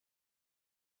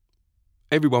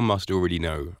Everyone must already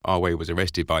know Our Wei was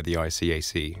arrested by the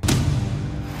ICAC.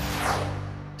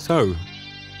 So,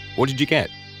 what did you get?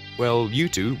 Well, you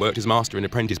two worked as master and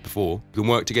apprentice before. You can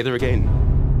work together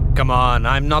again. Come on,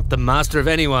 I'm not the master of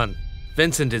anyone.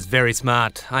 Vincent is very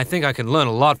smart. I think I can learn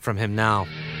a lot from him now.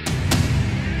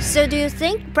 So do you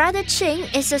think Brother Ching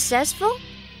is successful?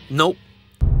 Nope.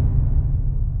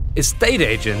 Estate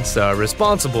agents are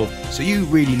responsible. So you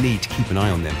really need to keep an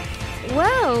eye on them.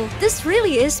 Wow, this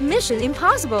really is mission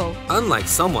impossible. Unlike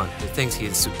someone who thinks he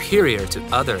is superior to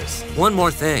others. One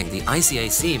more thing, the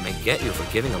ICAC may get you for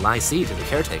giving a licee to the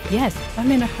caretaker. Yes, I'm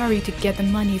in a hurry to get the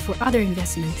money for other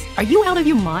investments. Are you out of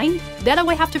your mind? Then I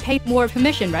will have to pay more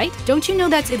commission, right? Don't you know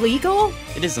that's illegal?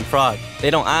 It isn't fraud.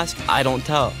 They don't ask, I don't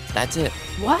tell. That's it.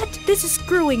 What? This is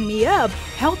screwing me up.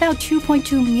 How about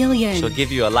 2.2 million? She'll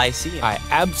give you a licee. I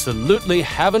absolutely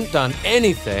haven't done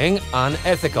anything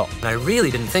unethical. And I really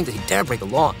didn't think that he'd dare break the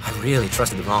law. I really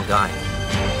trusted the wrong guy.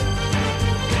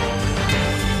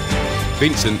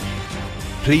 Vincent,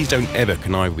 please don't ever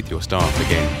connive with your staff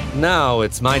again. Now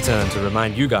it's my turn to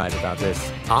remind you guys about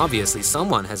this. Obviously,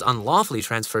 someone has unlawfully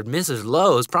transferred Mrs.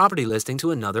 Lowe's property listing to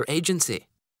another agency.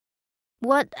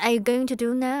 What are you going to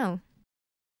do now?